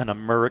an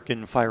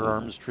American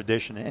firearms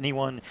tradition.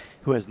 Anyone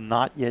who has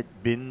not yet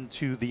been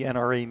to the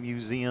NRA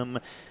Museum,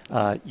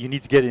 you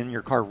need to get in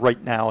your car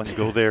right now and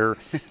go there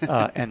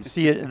and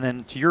see it. And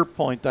then to your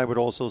point, I would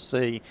also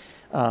say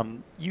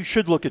you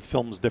should look at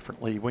films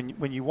differently.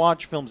 When you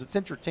watch films, it's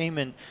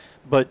entertainment,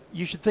 but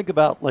you should think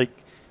about, like,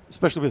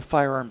 especially with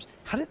firearms,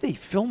 how did they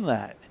film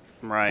that?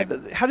 Right.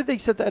 How did they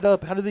set that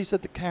up? How did they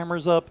set the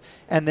cameras up?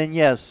 And then,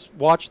 yes,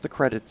 watch the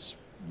credits.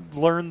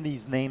 Learn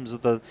these names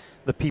of the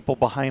people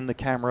behind the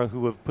camera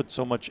who have put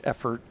so much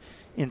effort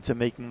into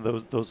making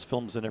those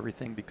films and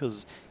everything,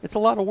 because it's a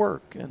lot of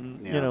work,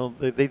 and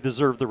they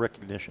deserve the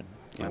recognition.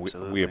 And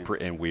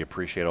we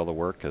appreciate all the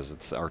work, because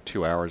it's our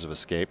 2 hours of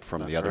escape from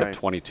That's the other right.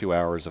 22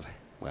 hours of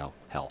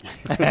hell.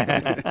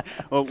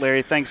 Well,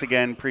 Larry, thanks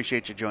again.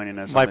 Appreciate you joining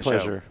us. My on the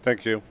pleasure. Show.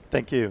 Thank you.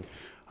 Thank you.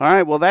 All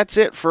right, well, that's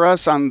it for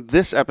us on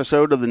this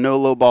episode of the No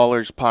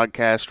Lowballers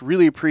podcast.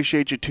 Really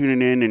appreciate you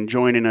tuning in and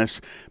joining us.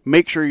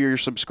 Make sure you're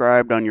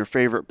subscribed on your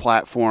favorite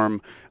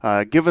platform.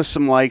 Give us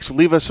some likes.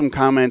 Leave us some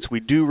comments. We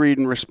do read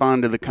and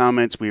respond to the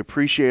comments. We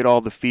appreciate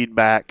all the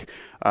feedback.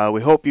 We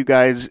hope you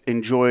guys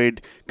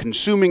enjoyed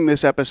consuming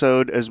this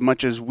episode as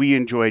much as we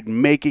enjoyed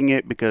making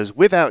it, because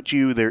without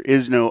you, there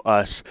is no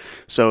us.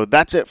 So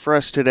that's it for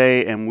us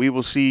today, and we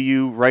will see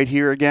you right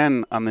here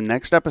again on the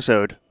next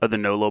episode of the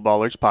No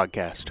Lowballers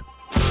podcast.